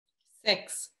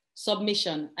sex,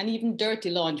 submission, and even dirty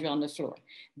laundry on the floor.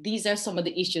 These are some of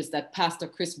the issues that Pastor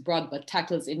Chris Brodber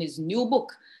tackles in his new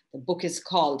book. The book is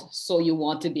called So You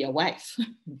Want to Be a Wife.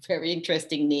 Very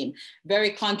interesting name,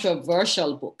 very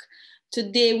controversial book.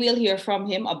 Today, we'll hear from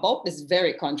him about this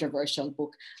very controversial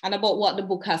book and about what the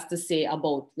book has to say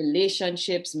about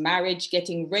relationships, marriage,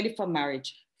 getting ready for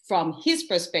marriage from his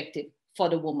perspective for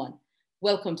the woman.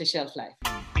 Welcome to Shelf Life.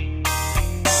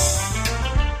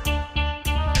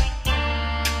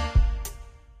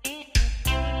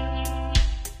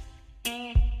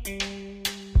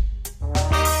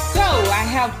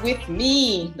 I have with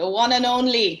me the one and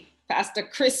only Pastor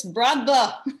Chris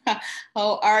Brodber.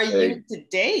 How are you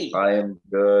today? I am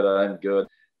good. I'm good.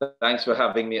 Thanks for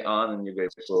having me on in your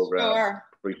great program. Sure.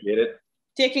 Appreciate it.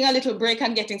 Taking a little break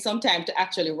and getting some time to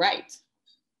actually write.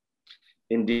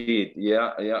 Indeed.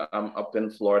 Yeah. I'm up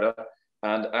in Florida.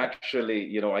 And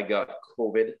actually, I got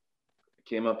COVID.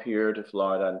 Came up here to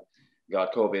Florida and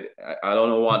got COVID. I don't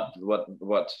know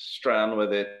what strand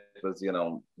with it was,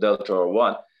 Delta or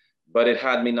what. But it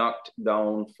had me knocked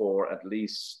down for at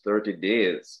least 30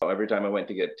 days. Every time I went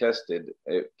to get tested,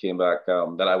 it came back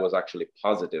that I was actually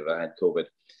positive. I had COVID.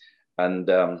 And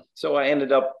so I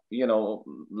ended up,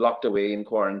 locked away in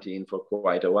quarantine for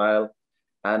quite a while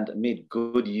and made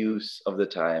good use of the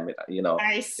time.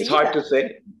 It's hard to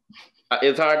say.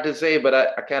 It's hard to say, but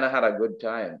I kind of had a good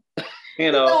time.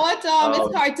 You know what?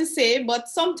 It's hard to say, but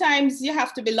sometimes you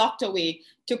have to be locked away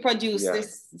to produce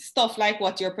this stuff like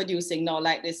what you're producing now,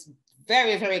 like this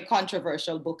very, very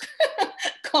controversial book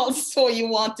called So You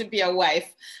Want to Be a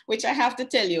Wife, which I have to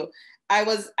tell you, I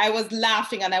was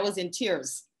laughing and I was in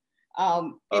tears.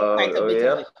 Quite a bit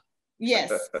of it.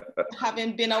 Yes,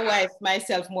 having been a wife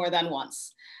myself more than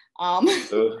once. I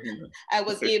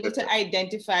was able to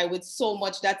identify with so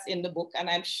much that's in the book, and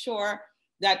I'm sure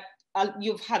that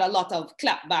you've had a lot of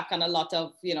clapback and a lot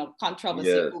of,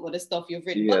 controversy over the stuff you've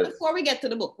written. But before we get to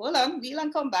the book, hold on,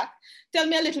 we'll come back. Tell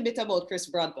me a little bit about Chris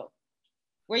Brodber.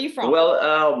 Where are you from?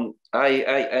 Well,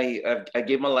 I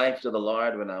gave my life to the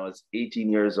Lord when I was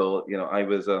 18 years old. I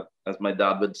was, as my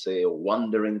dad would say, a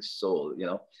wandering soul,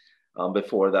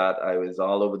 Before that, I was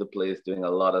all over the place doing a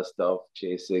lot of stuff,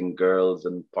 chasing girls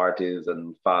and parties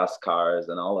and fast cars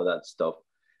and all of that stuff.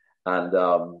 And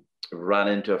ran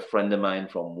into a friend of mine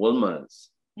from Woolman's.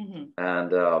 Mm-hmm.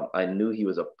 And I knew he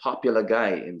was a popular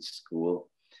guy in school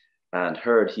and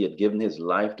heard he had given his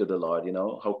life to the Lord.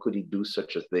 How could he do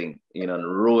such a thing, and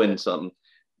ruin something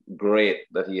great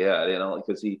that he had,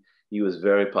 because he was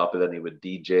very popular and he would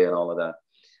DJ and all of that.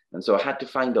 And so I had to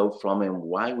find out from him,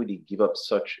 why would he give up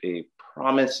such a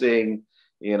promising,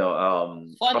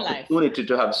 opportunity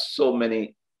to have so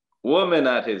many women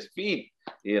at his feet,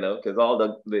 because all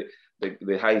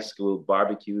the high school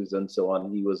barbecues and so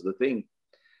on, he was the thing.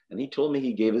 And he told me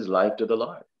he gave his life to the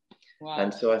Lord. Wow.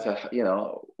 And so I said,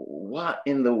 what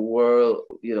in the world,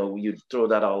 you'd throw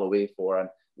that all away for, and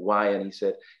why? And he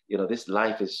said, this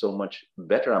life is so much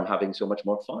better. I'm having so much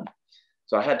more fun.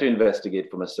 So I had to investigate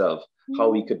for myself how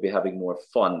we could be having more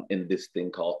fun in this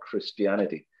thing called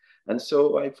Christianity. And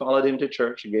so I followed him to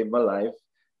church and gave my life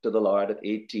to the Lord at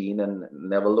 18 and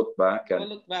never looked back.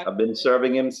 And I've been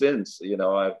serving him since.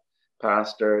 I've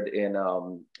pastored in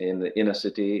the inner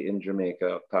city in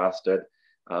Jamaica, pastored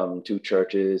 2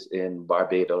 churches in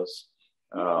Barbados.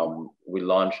 We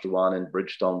launched one in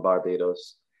Bridgetown,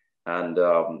 Barbados. And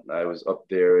I was up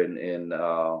there in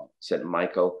St.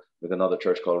 Michael with another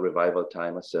church called Revival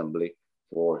Time Assembly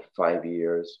for 5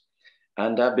 years.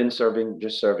 And I've been serving.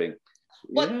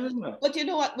 But you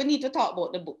know what? We need to talk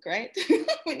about the book, right?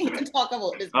 We need to talk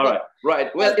about this book. All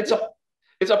right. Well,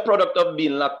 it's a product of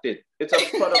being locked in. It's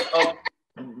a product of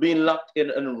being locked in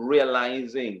and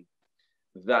realizing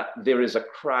that there is a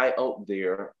cry out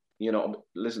there.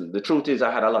 Listen, the truth is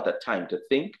I had a lot of time to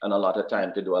think and a lot of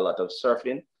time to do a lot of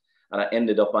surfing. And I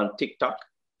ended up on TikTok.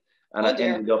 And I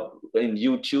ended up in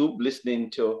YouTube listening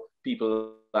to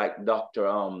people like Dr.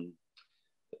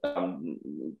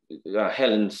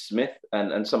 Helen Smith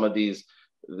and some of the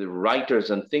writers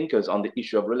and thinkers on the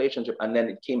issue of relationship. And then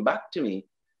it came back to me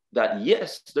that,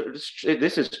 yes,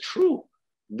 this is true.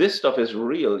 This stuff is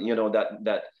real,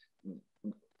 that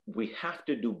we have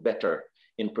to do better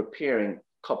in preparing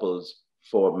couples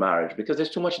for marriage because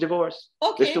there's too much divorce.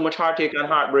 Okay. There's too much heartache and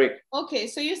heartbreak. Okay,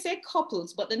 so you say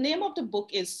couples, but the name of the book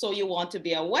is So You Want to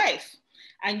Be a Wife.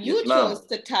 And you chose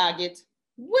to target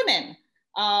women.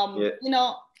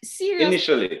 Serious.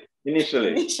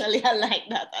 Initially, I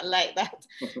like that.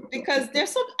 Because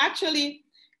there's some, actually,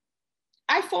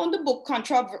 I found the book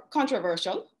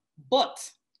controversial,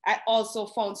 but I also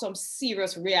found some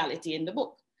serious reality in the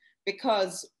book.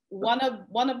 Because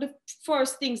one of the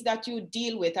first things that you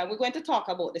deal with, and we're going to talk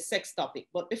about the sex topic,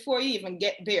 but before you even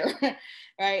get there,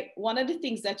 right, one of the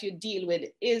things that you deal with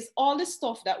is all the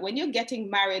stuff that when you're getting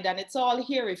married and it's all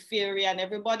airy-fairy and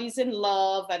everybody's in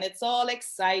love and it's all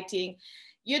exciting,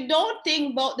 you don't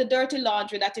think about the dirty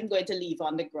laundry that I'm going to leave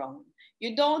on the ground.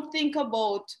 You don't think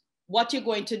about what you're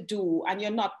going to do, and you're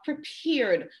not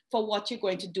prepared for what you're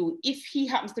going to do if he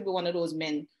happens to be one of those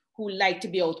men who like to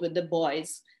be out with the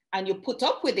boys, and you put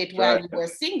up with it while you were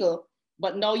single,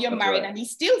 but now you're married and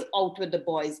he's still out with the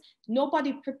boys.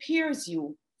 Nobody prepares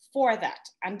you for that.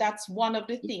 And that's one of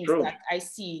the things that I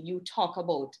see you talk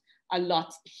about a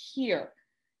lot here,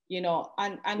 you know.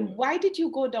 And why did you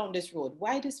go down this road?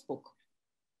 Why this book?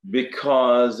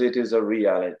 Because it is a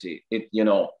reality. It, you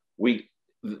know,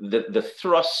 the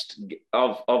thrust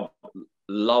of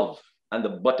love and the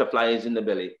butterflies in the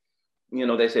belly, you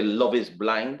know, they say love is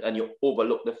blind, and you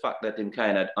overlook the fact that him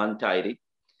kind of untidy,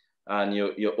 and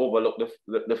you overlook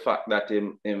the fact that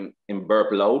him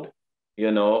burp loud,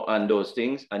 you know, and those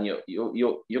things, and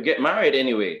you get married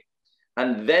anyway,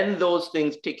 and then those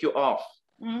things tick you off,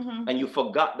 and you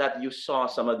forgot that you saw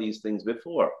some of these things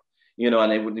before, you know,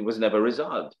 and it was never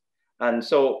resolved. And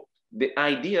so the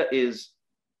idea is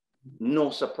no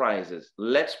surprises.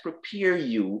 Let's prepare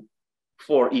you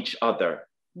for each other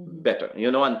better,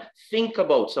 you know, and think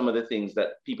about some of the things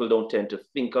that people don't tend to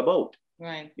think about.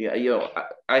 Right. Yeah, you know,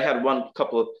 I had one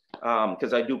couple,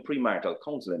 because I do premarital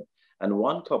counseling, and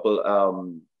one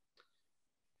couple,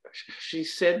 she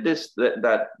said this,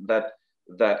 that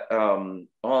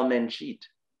all men cheat.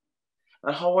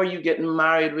 And how are you getting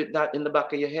married with that in the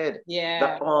back of your head? Yeah.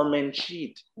 That all men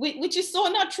cheat. Which is so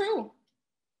not true.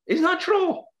 It's not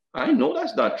true. I know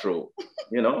that's not true.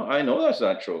 You know, I know that's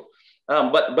not true.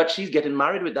 But she's getting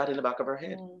married with that in the back of her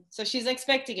head. So she's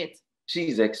expecting it.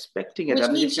 She's expecting it. Which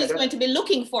means she's going to be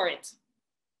looking for it.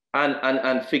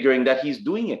 And figuring that he's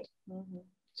doing it.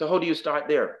 So how do you start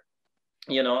there?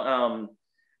 You know,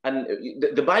 and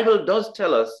the Bible does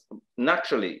tell us,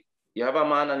 naturally, you have a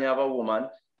man and you have a woman,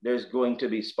 there's going to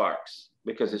be sparks,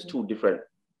 because it's two different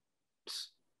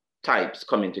types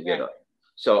coming together. Right.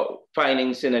 So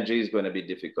finding synergy is going to be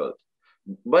difficult,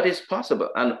 but it's possible.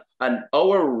 And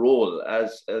our role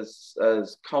as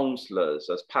counselors,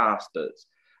 as pastors,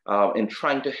 in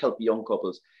trying to help young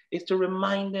couples is to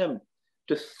remind them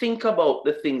to think about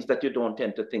the things that you don't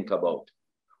tend to think about.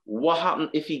 What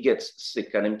happens if he gets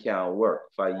sick and he can't work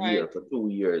for a year, for 2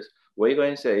 years? What are you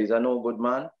going to say? Is a no good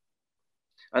man?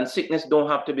 And sickness don't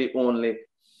have to be only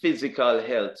physical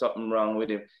health, something wrong with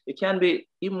him. It can be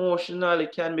emotional,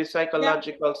 it can be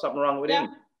psychological, something wrong with him.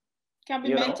 Can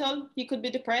be mental, know? He could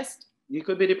be depressed. You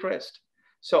could be depressed.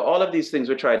 So all of these things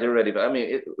we try to ready. I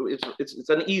mean, it's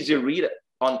an easy read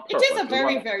on purpose. It is a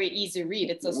very easy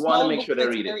read. It's a small book, but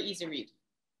it's a very easy read.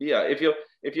 Yeah, if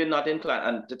you're not inclined,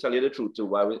 and to tell you the truth too,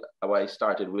 why I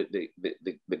started with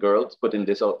the girls, putting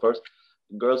this out first,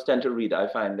 girls tend to read. I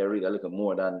find they read a little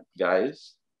more than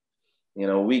guys. You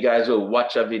know, we guys will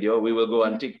watch a video, we will go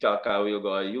on TikTok, or we'll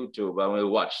go on YouTube, and we'll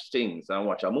watch things and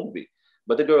watch a movie.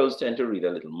 But the girls tend to read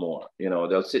a little more. You know,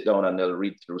 they'll sit down and they'll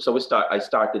read through. So I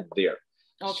started there.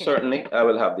 Okay. Certainly, I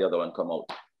will have the other one come out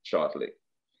shortly.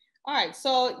 All right,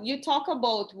 so you talk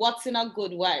about what's in a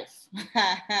good wife.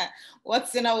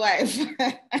 What's in a wife?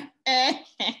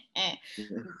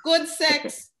 Good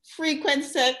sex, frequent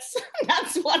sex.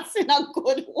 That's what's in a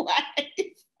good wife.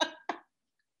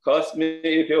 Cost me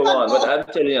if you want, but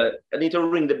I'm telling you, I need to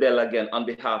ring the bell again on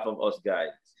behalf of us guys.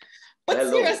 But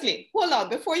hello. Seriously, hold on,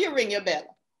 before you ring your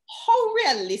bell, how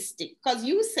realistic, because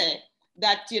you said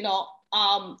that, you know,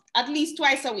 at least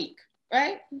twice a week,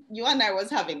 right? You and I was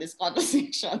having this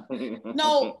conversation.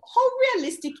 Now, how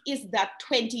realistic is that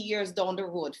 20 years down the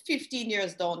road, 15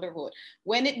 years down the road?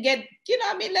 When it get, you know,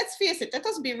 I mean, let's face it, let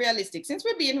us be realistic. Since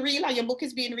we're being real and your book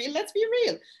is being real, let's be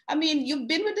real. I mean, you've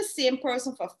been with the same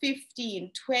person for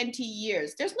 15, 20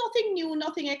 years. There's nothing new,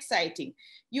 nothing exciting.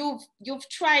 You've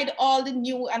tried all the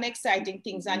new and exciting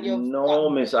things and you've... No,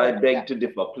 miss, I beg to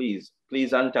differ, please.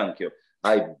 Please and thank you.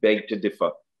 I beg to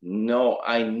differ. No,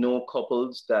 I know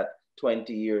couples that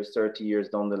 20 years, 30 years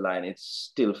down the line, it's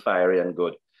still fiery and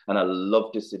good. And I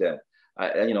love to see them.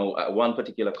 You know, one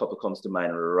particular couple comes to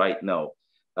mind right now.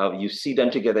 You see them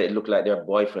together, it looks like they're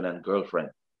boyfriend and girlfriend,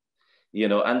 you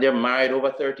know, and they're married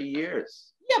over 30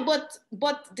 years. Yeah,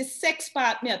 but the sex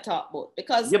part me I talk about,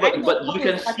 because yeah, but you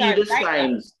can see the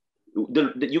signs.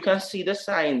 You can see the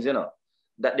signs, you know,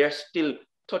 that they're still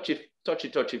touchy,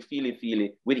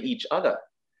 feely with each other.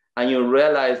 And you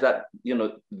realize that, you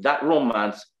know, that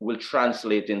romance will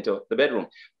translate into the bedroom.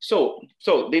 So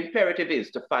the imperative is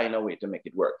to find a way to make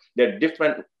it work. There are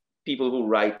different people who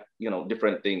write,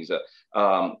 different things,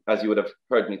 as you would have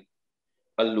heard me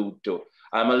allude to.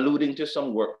 I'm alluding to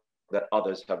some work that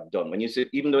others have done. When you say,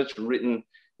 even though it's written,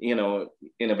 in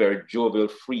a very jovial,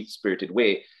 free-spirited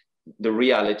way, the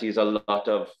reality is a lot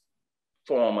of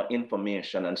former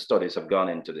information and studies have gone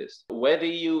into this. Whether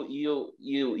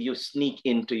you sneak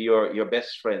into your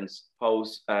best friend's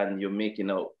house and you're making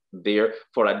out there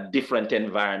for a different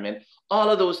environment, all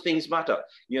of those things matter,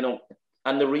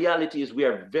 and the reality is we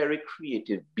are very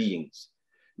creative beings.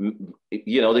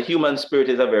 The human spirit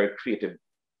is a very creative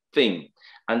thing.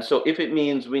 And so if it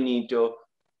means we need to,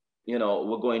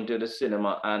 we're going to the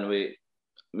cinema and we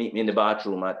meet me in the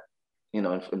bathroom at,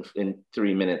 in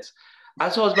 3 minutes,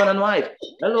 as husband and wife,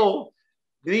 hello,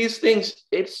 these things,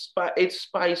 it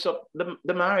spice up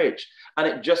the marriage. And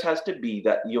it just has to be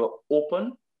that you're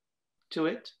open to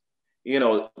it.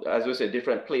 As we say,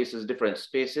 different places, different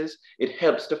spaces, it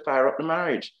helps to fire up the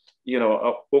marriage.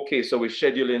 Okay, so we're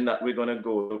scheduling that we're going to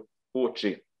go to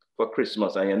Poetry for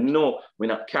Christmas. And we're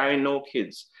not carrying no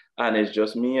kids. And it's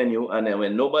just me and you. And then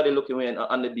when nobody looking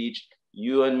on the beach,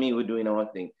 you and me, we're doing our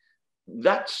thing.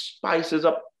 That spices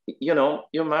up,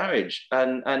 your marriage.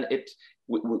 And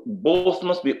we both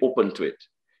must be open to it.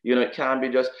 It can't be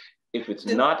just, if it's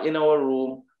not in our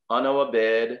room, on our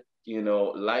bed,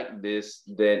 like this,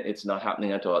 then it's not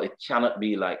happening at all. It cannot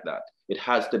be like that. It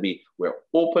has to be, we're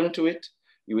open to it.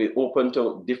 We're open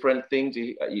to different things.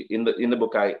 In the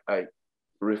book, I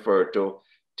refer to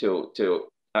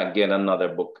again, another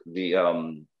book, the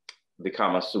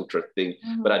Kama Sutra thing,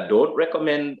 but I don't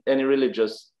recommend any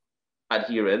religious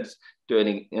adherence to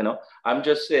any, I'm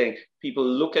just saying people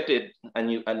look at it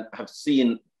and have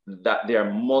seen that there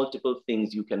are multiple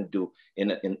things you can do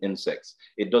in sex.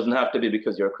 It doesn't have to be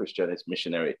because you're a Christian, it's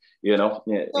missionary, in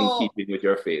keeping with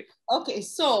your faith. Okay,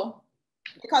 so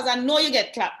because I know you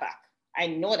get clapped back. I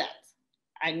know that.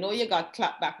 I know you got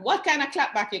clapped back. What kind of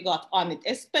clapback you got on it,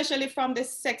 especially from the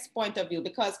sex point of view?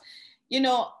 Because,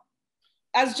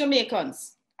 as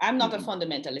Jamaicans, I'm not a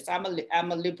fundamentalist.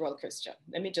 I'm a liberal Christian.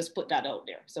 Let me just put that out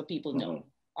there so people know.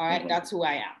 All right, that's who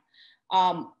I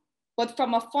am. But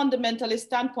from a fundamentalist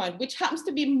standpoint, which happens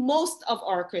to be most of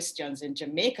our Christians in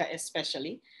Jamaica,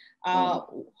 especially,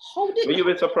 You'll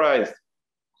be surprised.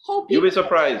 You'll be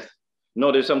surprised.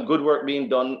 No, there's some good work being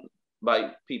done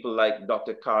by people like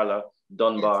Dr. Carla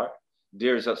Dunbar. Yes.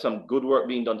 There's some good work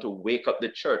being done to wake up the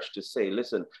church to say,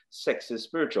 listen, sex is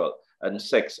spiritual, and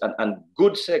sex and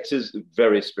good sex is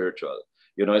very spiritual,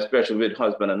 especially with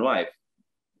husband and wife.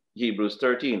 Hebrews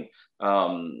 13,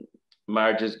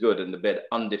 marriage is good and the bed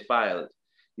undefiled,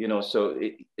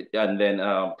 and then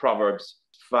Proverbs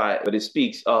 5, but it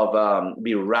speaks of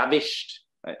be ravished.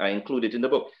 I include it in the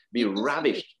book, be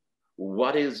ravished.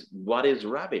 What is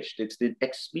ravished? It's the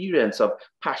experience of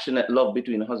passionate love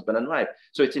between husband and wife.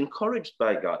 So it's encouraged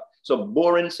by God. So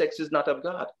boring sex is not of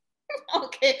God.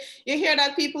 Okay, you hear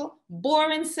that, people?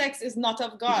 Boring sex is not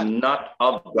of God. It's not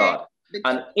of God.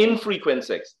 And infrequent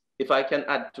sex, if I can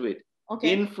add to it,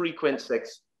 infrequent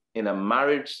sex in a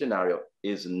marriage scenario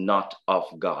is not of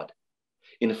God.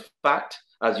 In fact,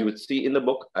 as you would see in the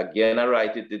book, again, I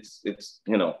write it, it's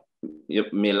you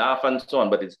may laugh and so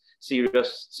on, but it's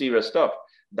serious stuff.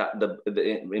 That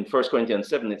in 1 Corinthians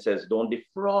 7, it says, don't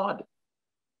defraud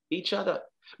each other,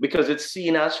 because it's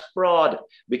seen as fraud.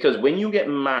 Because when you get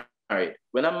married,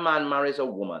 when a man marries a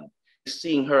woman, he's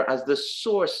seeing her as the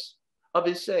source of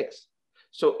his sex.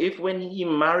 So if when he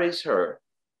marries her,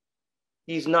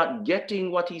 he's not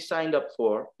getting what he signed up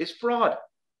for, it's fraud.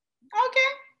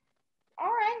 Okay. All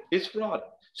right. It's fraud.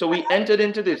 So we entered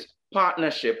into this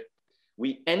partnership.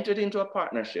 We entered into a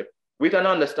partnership with an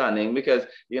understanding, because,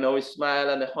 we smile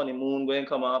and the honeymoon going to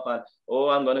come up and,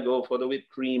 I'm going to go for the whipped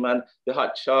cream and the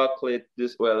hot chocolate,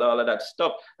 all of that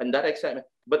stuff and that excitement.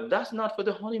 But that's not for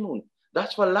the honeymoon.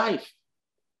 That's for life,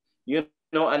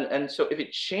 and so if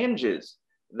it changes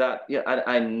that,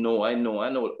 I know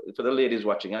for the ladies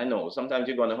watching, I know sometimes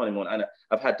you go on a honeymoon, and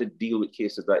I've had to deal with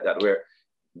cases like that where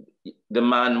the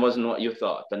man wasn't what you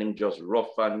thought, and him just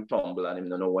rough and tumble and him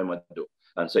don't know what to do.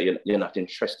 And so you're not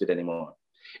interested anymore.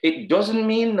 It doesn't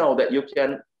mean now that you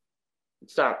can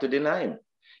start to deny him,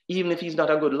 even if he's not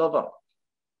a good lover.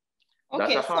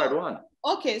 Okay, that's a hard one.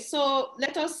 Okay, so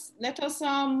let us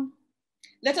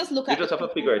look at. You just have to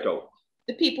figure it out.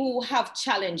 The people who have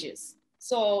challenges.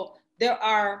 So there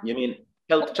are. You mean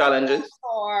health challenges,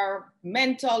 or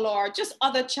mental, or just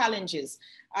other challenges?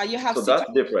 You have. So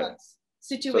that's different.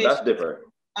 Situations. So that's different.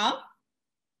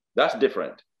 That's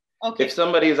different. Okay. If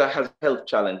somebody has a health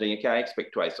challenge, then you can't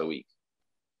expect twice a week.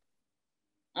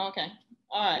 Okay.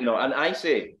 All right. And I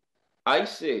say, I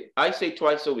say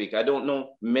twice a week. I don't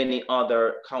know many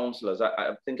other counselors.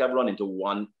 I think I've run into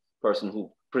one person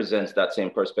who presents that same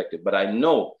perspective, but I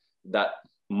know that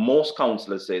most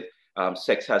counselors say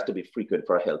sex has to be frequent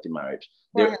for a healthy marriage.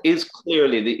 There is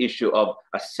clearly the issue of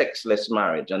a sexless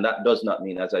marriage, and that does not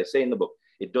mean, as I say in the book,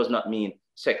 it does not mean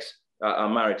a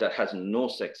marriage that has no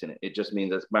sex in it. It just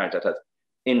means a marriage that has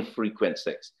infrequent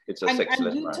sex. It's a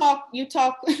sexless marriage. You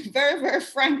talk very, very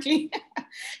frankly.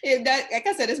 Like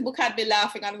I said, this book had me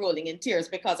laughing and rolling in tears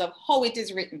because of how it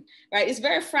is written, right? It's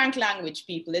very frank language,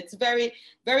 people. It's very,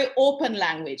 very open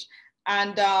language.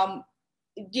 And,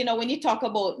 you know, when you talk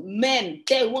about men,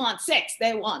 they want sex,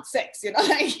 you know,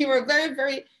 like you were very,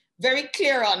 very, very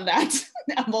clear on that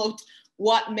about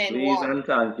what men want. Please and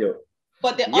thank you.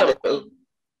 But the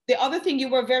other thing you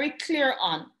were very clear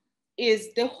on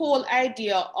is the whole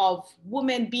idea of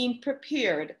women being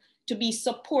prepared to be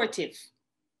supportive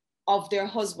of their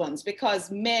husbands, because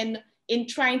men, in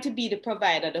trying to be the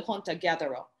provider, the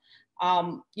hunter-gatherer,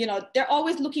 you know, they're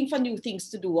always looking for new things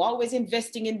to do, always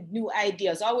investing in new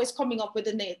ideas, always coming up with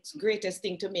the next greatest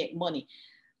thing to make money.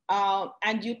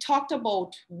 And you talked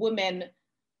about women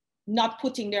not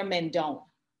putting their men down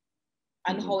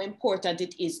and how important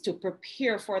it is to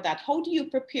prepare for that. How do you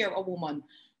prepare a woman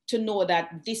to know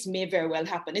that this may very well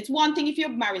happen? It's one thing if you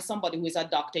marry somebody who is a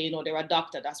doctor, you know, they're a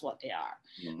doctor, that's what they are.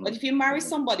 But if you marry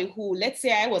somebody who, let's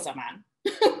say I was a man,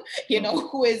 you know,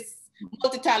 who is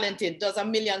multi-talented, does a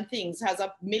million things, has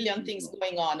a million things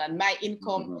going on, and my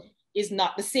income is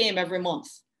not the same every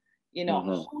month, you know,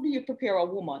 how do you prepare a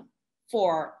woman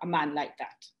for a man like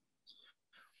that?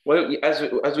 Well,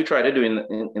 as we try to do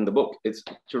in the book, it's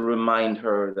to remind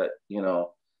her that, you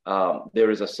know, there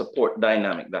is a support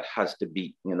dynamic that has to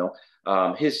be, you know,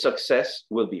 his success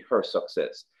will be her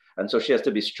success. And so she has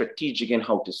to be strategic in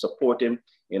how to support him,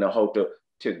 you know, how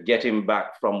to get him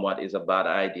back from what is a bad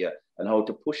idea and how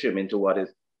to push him into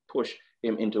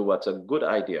what's a good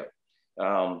idea.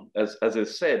 As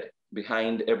is said,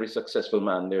 behind every successful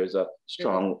man, there is a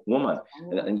strong woman.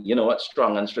 And you know what?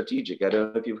 Strong and strategic. I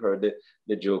don't know if you've heard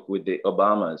the joke with the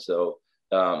Obamas. So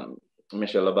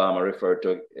Michelle Obama referred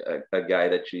to a guy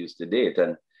that she used to date,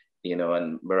 and you know,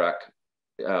 and Barack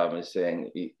is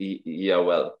saying, yeah,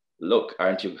 well, look,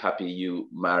 aren't you happy you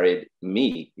married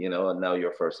me? You know, and now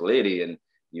you're first lady and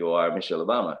you are Michelle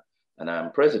Obama and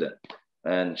I'm president.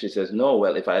 And she says, no,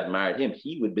 well, if I had married him,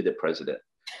 he would be the president,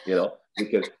 you know,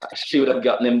 because she would have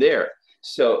gotten him there.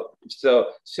 So,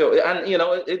 and you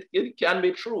know, it can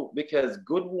be true because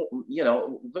good,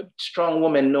 strong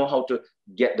women know how to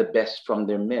get the best from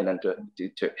their men and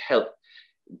to help.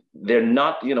 They're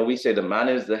not, you know, we say the man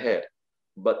is the head,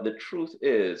 but the truth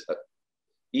is,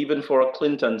 even for a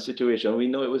Clinton situation, we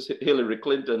know it was Hillary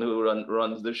Clinton who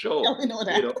runs the show. Yeah, we know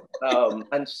that. You know,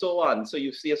 and so on. So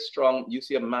you see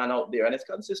a man out there, and it's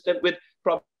consistent with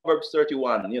Proverbs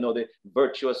 31. You know, the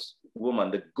virtuous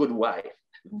woman, the good wife,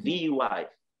 the wife.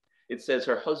 It says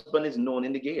her husband is known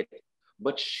in the gate,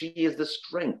 but she is the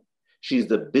strength. She's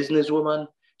the businesswoman.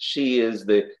 She's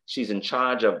in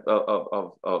charge of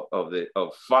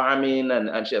farming,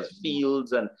 and she has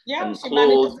fields and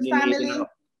clothes.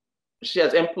 She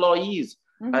has employees.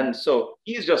 And so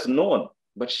he's just known,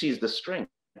 but she's the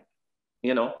strength,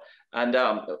 you know. And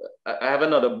I have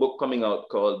another book coming out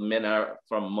called Men Are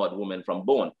From Mud, Women From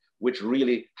Bone, which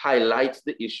really highlights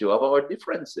the issue of our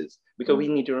differences, because we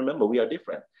need to remember we are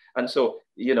different. And so,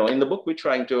 you know, in the book, we're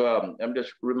trying to, I'm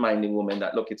just reminding women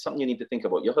that, look, it's something you need to think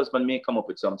about. Your husband may come up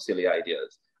with some silly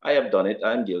ideas. I have done it.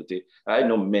 I'm guilty. I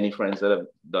know many friends that have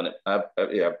done it. I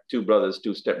have two brothers,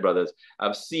 two stepbrothers.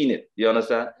 I've seen it. You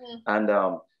understand? And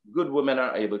good women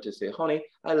are able to say, honey,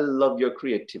 I love your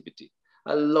creativity.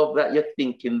 I love that you're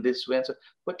thinking this way. So,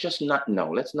 but just not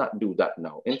now. Let's not do that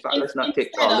now. In fact, let's not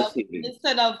take all the savings.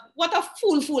 Instead of, what a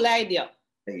fool idea.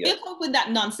 Where come up with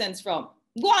that nonsense from?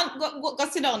 Go on, go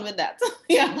sit down with that.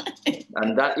 Yeah.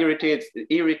 And that irritates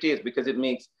because it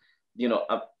makes, you know,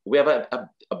 we have a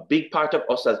big part of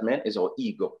us as men is our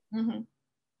ego. And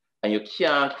you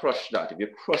can't crush that. If you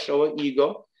crush our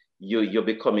ego, you're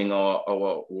becoming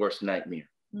our worst nightmare.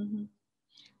 The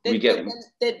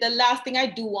last thing I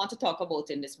do want to talk about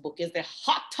in this book is the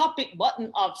hot topic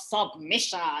button of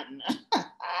submission.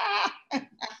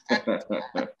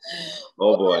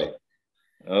 Oh boy.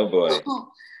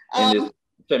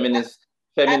 In this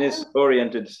feminist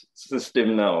oriented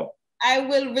system now. I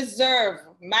will reserve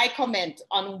my comment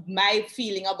on my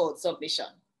feeling about submission.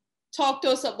 Talk to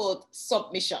us about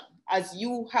submission as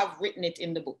you have written it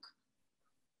in the book.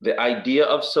 The idea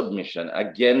of submission,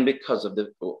 again, because of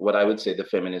what I would say the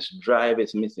feminist drive,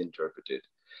 is misinterpreted.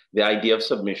 The idea of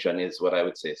submission is what I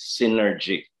would say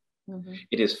synergy.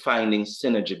 It is finding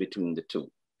synergy between the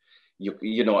two.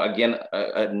 You know, again,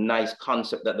 a nice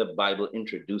concept that the Bible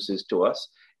introduces to us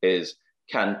is,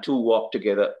 can two walk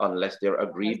together unless they're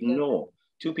agreed? No,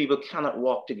 two people cannot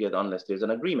walk together unless there's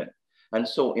an agreement. And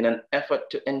so in an effort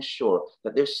to ensure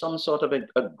that there's some sort of an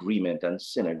agreement and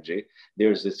synergy,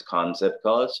 there's this concept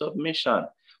called submission.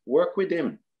 Work with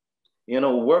him, you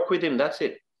know, work with him, that's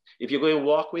it. If you're going to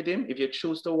walk with him, if you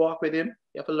choose to walk with him,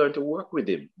 you have to learn to work with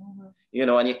him. You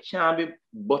know, and you can't be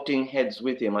butting heads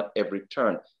with him at every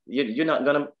turn. You're not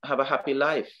going to have a happy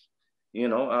life, you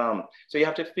know. So you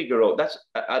have to figure out, that's,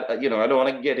 you know, I don't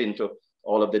want to get into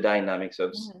all of the dynamics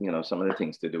of, you know, some of the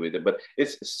things to do with it, but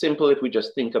it's simple if we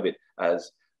just think of it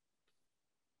as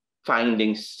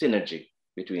finding synergy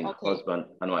between husband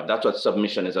and wife. That's what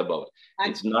submission is about.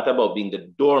 It's not about being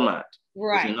the doormat.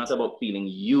 It's not about feeling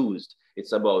used.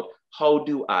 It's about, how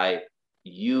do I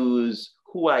use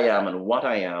who I am and what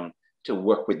I am to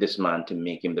work with this man to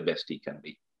make him the best he can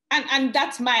be. And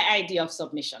that's my idea of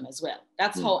submission as well.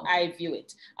 That's how I view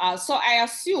it. So I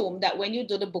assume that when you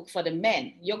do the book for the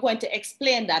men, you're going to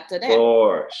explain that to them.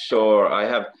 Sure. I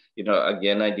have, you know,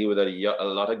 again, I deal with a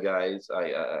lot of guys.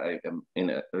 I am in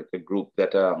a group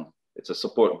that, it's a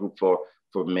support group for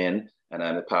men, and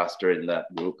I'm a pastor in that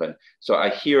group. And so I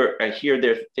hear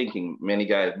their thinking, many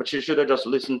guys, but she should have just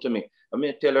listened to me. I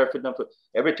mean, tell her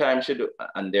every time she do,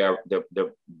 and they're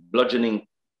bludgeoning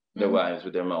their wives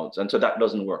with their mouths. And so that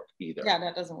doesn't work either. Yeah,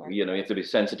 that doesn't work. You know, you have to be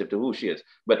sensitive to who she is.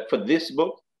 But for this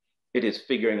book, it is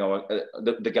figuring out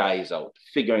the guys out,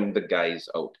 figuring the guys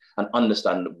out and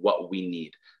understand what we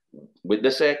need with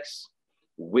the sex,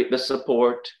 with the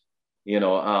support, you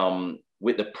know,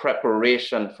 with the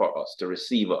preparation for us to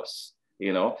receive us,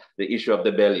 you know, the issue of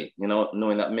the belly, you know,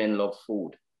 knowing that men love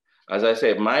food. As I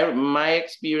said, my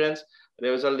experience,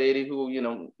 there was a lady who, you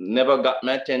know, never got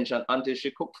my attention until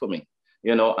she cooked for me,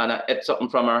 you know, and I ate something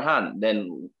from her hand.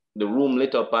 Then the room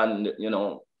lit up and, you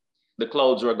know, the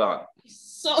clouds were gone.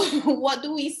 So what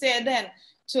do we say then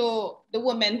to the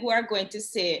women who are going to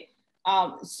say,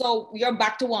 so you're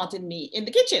back to wanting me in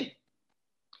the kitchen,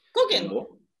 cooking?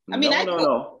 No.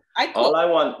 I cook. All I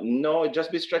want,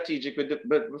 just be strategic with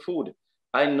the food.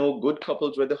 I know good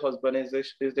couples where the husband is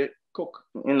the cook,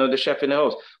 you know, the chef in the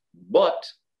house, but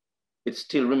it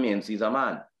still remains he's a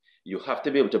man. You have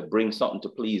to be able to bring something to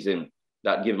please him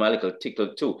that give him a little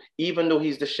tickle too, even though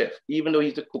he's the chef, even though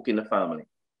he's the cook in the family.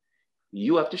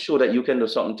 You have to show that you can do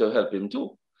something to help him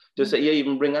too. To say, yeah,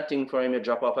 even bring a thing for him, you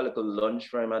drop off a little lunch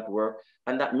for him at work,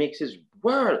 and that makes his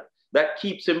world. That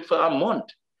keeps him for a month.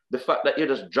 The fact that you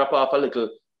just drop off a little,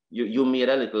 you made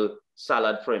a little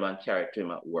salad for him and carry it to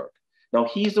him at work. Now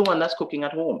he's the one that's cooking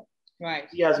at home. Right.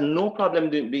 He has no problem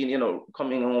being, you know,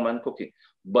 coming home and cooking,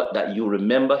 but that you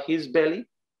remember his belly,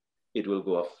 it will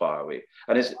go a far way.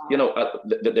 And it's, you know,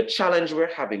 the challenge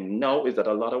we're having now is that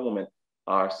a lot of women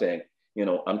are saying, you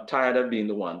know, I'm tired of being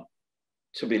the one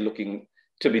to be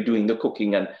doing the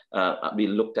cooking and be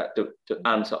looked at to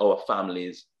answer our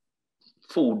family's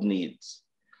food needs.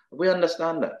 We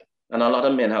understand that. And a lot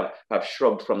of men have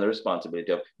shrugged from the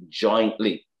responsibility of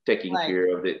jointly taking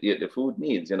care of the food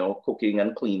needs, you know, cooking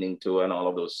and cleaning too, and all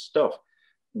of those stuff.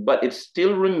 But it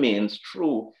still remains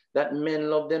true that men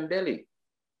love them belly.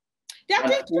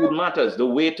 And food matters. The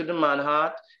way to the man's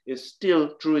heart is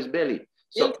still through his belly.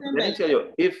 So let me tell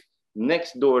you, if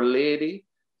next door lady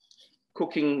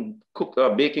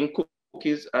baking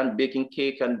cookies and baking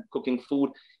cake and cooking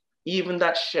food, even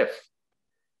that chef,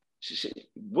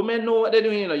 women know what they're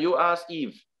doing. You know, you ask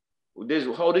Eve,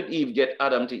 how did Eve get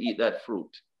Adam to eat that fruit?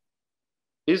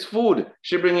 It's food.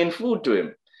 She bringing food to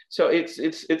him. So it's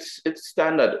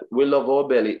standard. We love our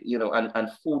belly, you know, and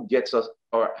food gets us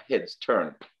our heads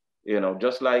turned, you know,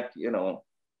 just like, you know,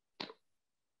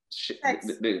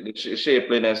 the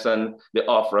shapeliness and the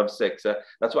offer of sex.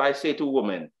 That's why I say to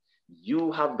women,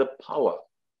 you have the power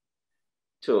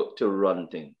to run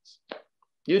things.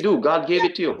 You do. God gave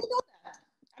it to you.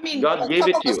 I mean, God gave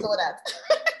it to you. Know that.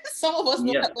 Some of us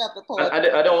know that we have the power.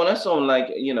 I don't want to sound like,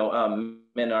 you know,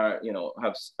 men are, you know,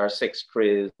 are sex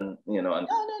crazed and, you know,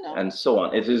 no. and so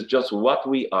on. It is just what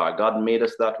we are. God made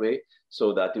us that way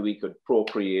so that we could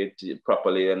procreate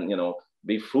properly and, you know,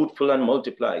 be fruitful and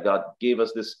multiply. God gave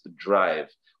us this drive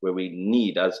where we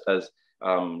need, as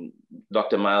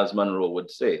Dr. Miles Monroe would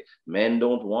say, men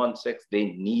don't want sex, they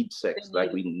need sex,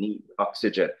 like we need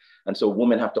oxygen. And so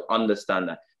women have to understand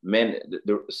that. Men,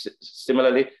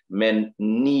 similarly, men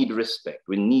need respect.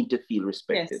 We need to feel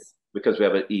respected because we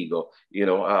have an ego, you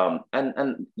know,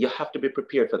 and you have to be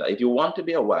prepared for that. If you want to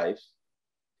be a wife,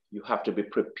 you have to be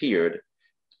prepared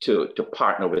to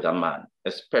partner with a man,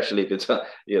 especially if it's,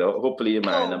 you know, hopefully you're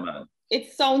marrying a man.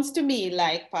 It sounds to me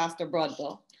like, Pastor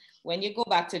Brodber, when you go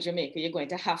back to Jamaica, you're going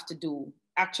to have to do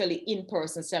actually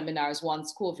in-person seminars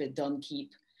once COVID done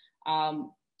keep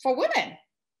for women.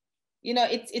 You know,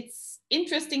 it's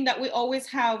interesting that we always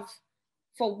have,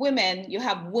 for women, you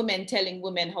have women telling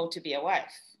women how to be a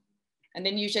wife. And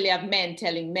then usually have men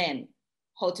telling men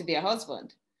how to be a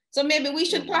husband. So maybe we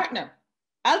should partner.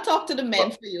 I'll talk to the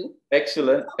men for you.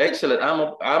 Excellent, excellent.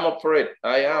 I'm up for it.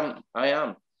 I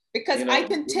am. Because you know, I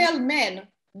can tell men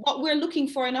what we're looking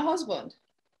for in a husband.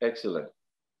 Excellent.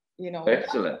 You know,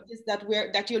 excellent. Is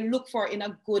that you look for in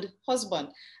a good husband.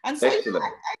 And so excellent. I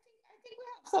think we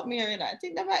have something here, you know. I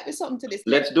think there might be something to this.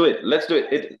 Let's do it. Let's do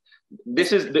it.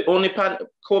 This is the only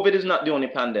COVID is not the only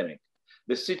pandemic.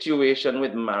 The situation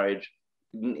with marriage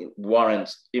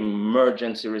warrants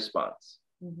emergency response.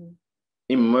 Mm-hmm.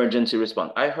 Emergency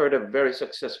response. I heard a very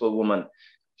successful woman,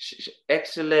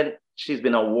 excellent. She's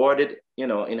been awarded, you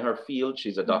know, in her field.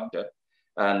 She's a doctor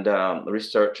and a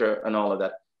researcher and all of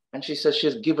that. And she says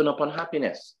she's given up on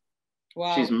happiness.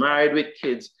 Wow. She's married with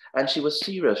kids and she was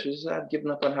serious. She said, I've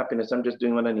given up on happiness. I'm just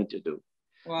doing what I need to do.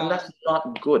 Wow. And that's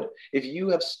not good. If you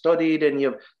have studied and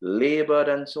you've labored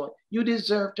and so on, you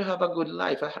deserve to have a good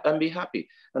life and be happy.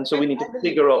 And so we need to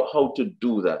figure out how to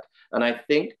do that. And I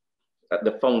think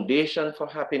the foundation for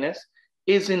happiness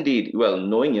is indeed, well,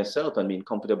 knowing yourself and being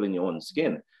comfortable in your own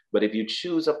skin. But if you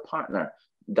choose a partner,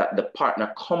 that the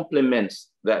partner complements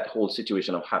that whole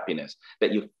situation of happiness,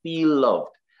 that you feel loved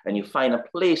and you find a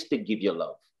place to give your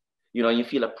love, you know, you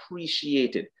feel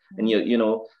appreciated. And you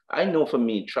know, I know for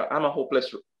me, I'm a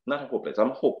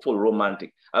hopeful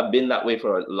romantic. I've been that way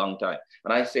for a long time.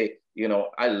 And I say, you know,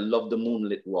 I love the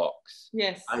moonlit walks.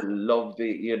 Yes. I love the,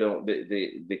 you know,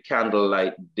 the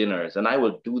candlelight dinners, and I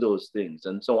will do those things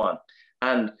and so on.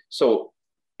 And so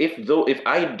if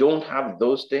I don't have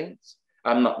those things,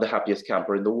 I'm not the happiest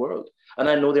camper in the world. And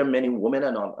I know there are many women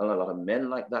and a lot of men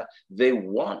like that. They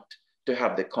want to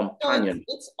have the companion.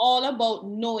 So it's all about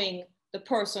knowing the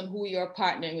person who you're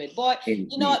partnering with. But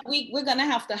you know, we're gonna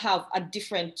have to have a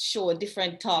different show, a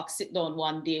different talk, sit down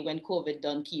one day when COVID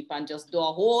done keep and just do a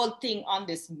whole thing on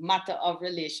this matter of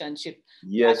relationship.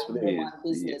 Yes, please.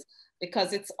 Business, yes.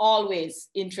 Because it's always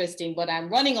interesting, but I'm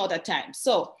running out of time.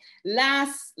 So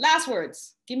last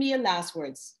words. Give me your last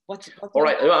words. All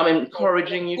right, I'm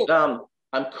encouraging you. I'm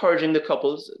encouraging the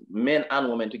couples, men and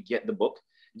women, to get the book.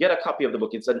 Get a copy of the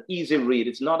book. It's an easy read.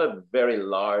 It's not a very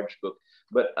large book,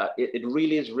 but it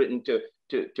really is written to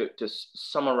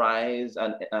summarize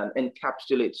and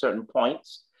encapsulate certain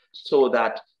points so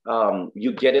that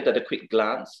you get it at a quick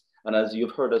glance. And as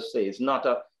you've heard us say, it's not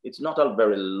a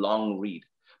very long read,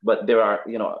 but there are,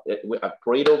 you know, I've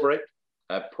prayed over it.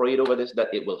 I've prayed over this,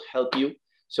 that it will help you.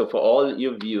 So for all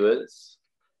your viewers,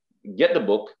 get the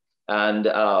book. And,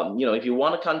 you know, if you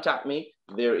want to contact me,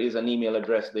 there is an email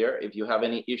address there. If you have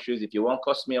any issues, if you want to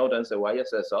cuss me out and say, why you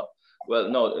say so? Well,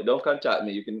 no, don't contact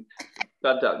me. You can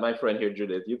contact my friend here,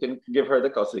 Judith. You can give her the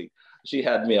cussing. She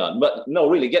had me on. But no,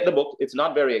 really, get the book. It's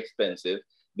not very expensive.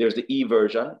 There's the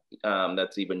e-version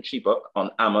that's even cheaper on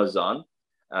Amazon.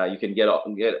 You can get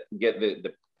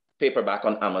the paperback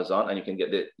on Amazon, and you can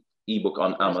get the ebook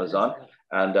on Amazon.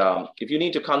 And if you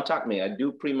need to contact me, I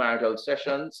do premarital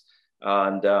sessions.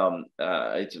 And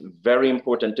it's very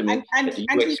important to me that you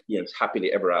experience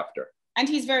happily ever after. And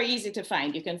he's very easy to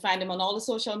find. You can find him on all the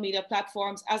social media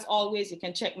platforms. As always, you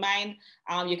can check mine.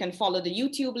 You can follow the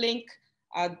YouTube link.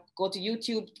 Go to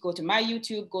YouTube, go to my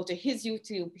YouTube, go to his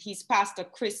YouTube. He's Pastor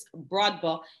Chris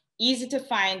Brodber. Easy to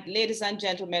find, ladies and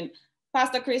gentlemen.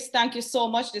 Pastor Chris, thank you so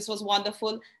much. This was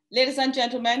wonderful. Ladies and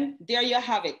gentlemen, there you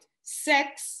have it.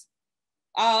 Sex,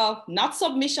 not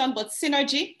submission, but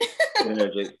synergy.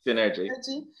 Synergy.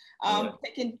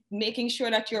 Making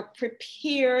sure that you're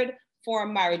prepared for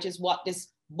marriage is what this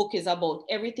book is about.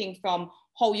 Everything from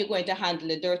how you're going to handle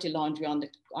the dirty laundry on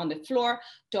the floor,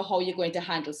 to how you're going to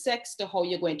handle sex, to how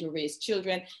you're going to raise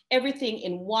children. Everything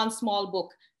in one small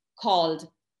book called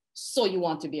So You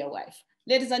Want to Be a Wife.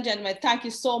 Ladies and gentlemen, thank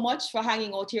you so much for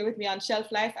hanging out here with me on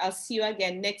Shelf Life. I'll see you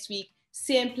again next week.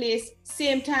 Same place,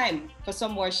 same time for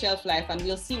some more Shelf Life, and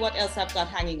we'll see what else I've got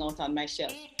hanging out on my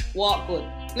shelf. Walk good.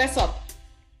 Bless up.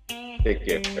 Take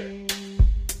care.